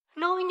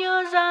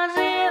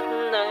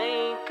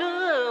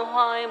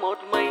một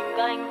mình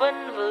anh vẫn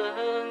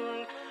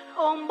vương,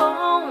 ôm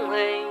bóng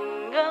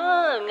hình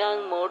ngỡ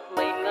ngàng một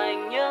mình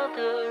anh nhớ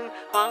thương.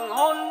 Hoàng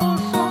hôn buông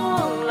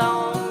xuống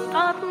lòng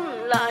thắt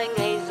lại,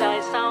 ngày dài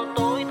sao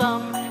tối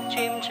tăm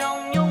chìm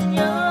trong nhung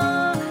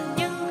nhớ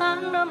những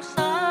tháng năm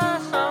xa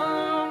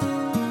xăm.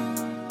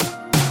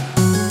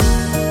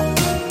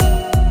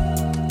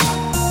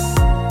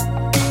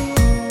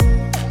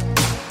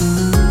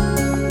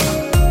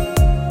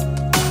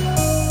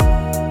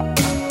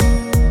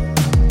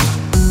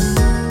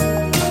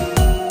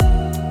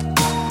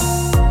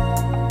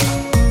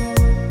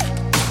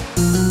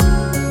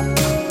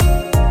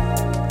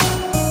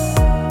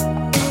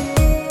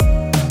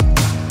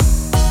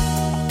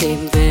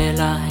 Tìm về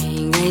lại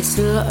ngày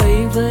xưa ấy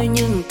với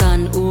những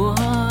tàn úa,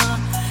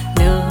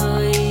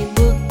 nơi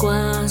bước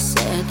qua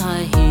sẽ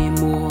thay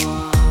mùa.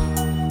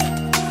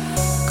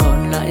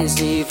 Còn lại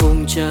gì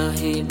vùng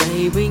trời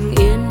đầy bình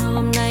yên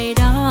hôm nay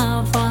đã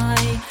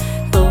phai,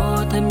 tô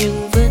thêm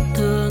những vết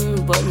thương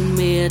vẫn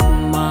miệt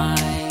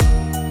mài.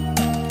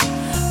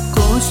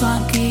 Cố xóa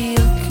ký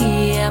ức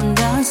khi em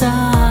đã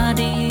ra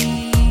đi,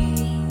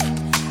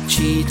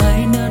 chỉ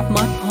thấy nước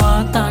mắt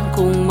hóa tan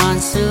cùng màn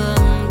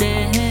sương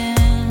đêm.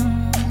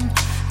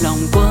 Lòng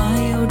quá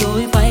yếu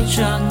đuối phải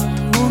chẳng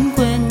muốn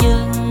quên,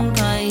 nhưng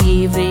thay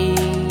vì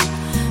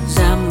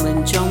giam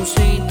mình trong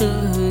suy tư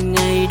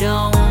ngày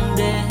đông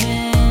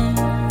đêm.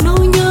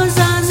 Nỗi nhớ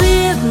ra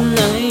giết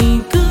lời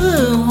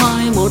cứ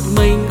hoài, một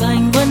mình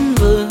anh vẫn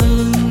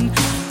vương,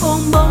 ôm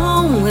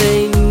bóng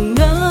hình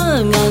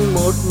ngỡ ngàng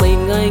một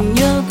mình anh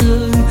nhớ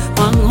thương.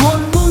 Hoàng hôn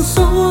buông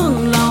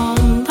xuống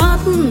lòng thắt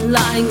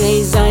lại,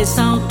 ngày dài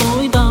sao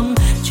tối tăm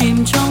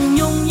chìm trong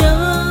nhung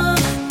nhớ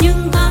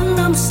những tháng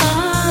năm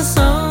xa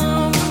xăm.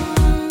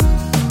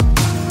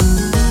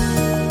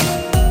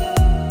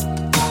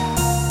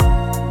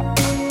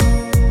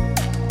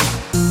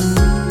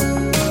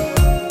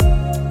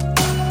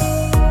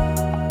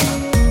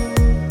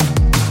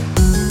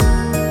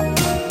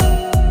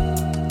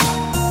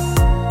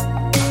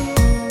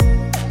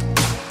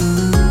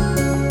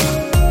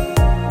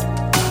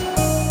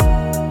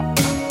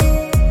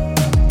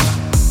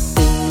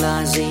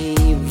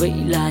 Vậy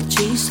là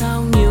chỉ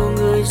sao nhiều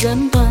người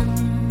dẫn thân,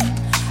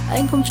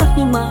 anh không chắc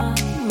nhưng mà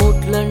một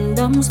lần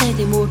đắm say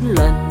thì muôn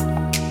lần.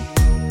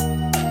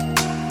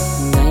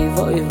 Ngày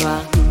vội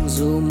vàng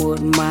dù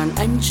muộn màn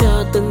anh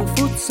chờ từng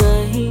phút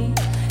giây,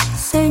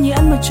 sẽ như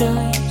ánh mặt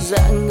trời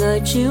dạng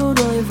người chiếu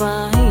đôi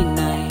vai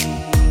này.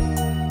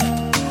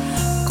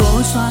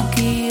 Cố xóa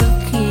ký ức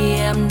khi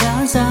em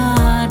đã ra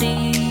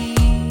đi,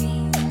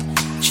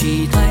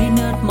 chỉ thấy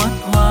nước mắt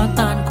hóa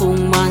tan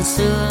cùng màn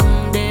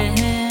sương đêm.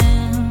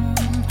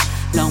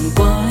 Lòng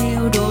quá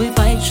yếu đuối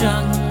phải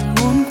chẳng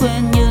muốn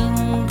quên,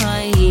 nhưng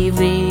thay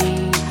vì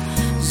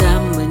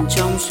giam mình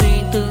trong suy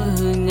tư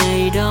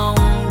ngày đông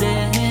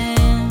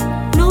đêm.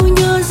 Nỗi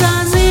nhớ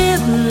ra giết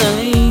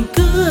lời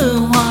cứ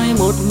hoài,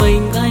 một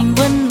mình anh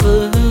vẫn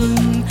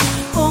vương,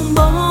 ôm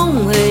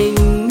bóng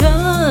hình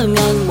ngỡ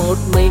ngàng một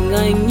mình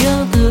anh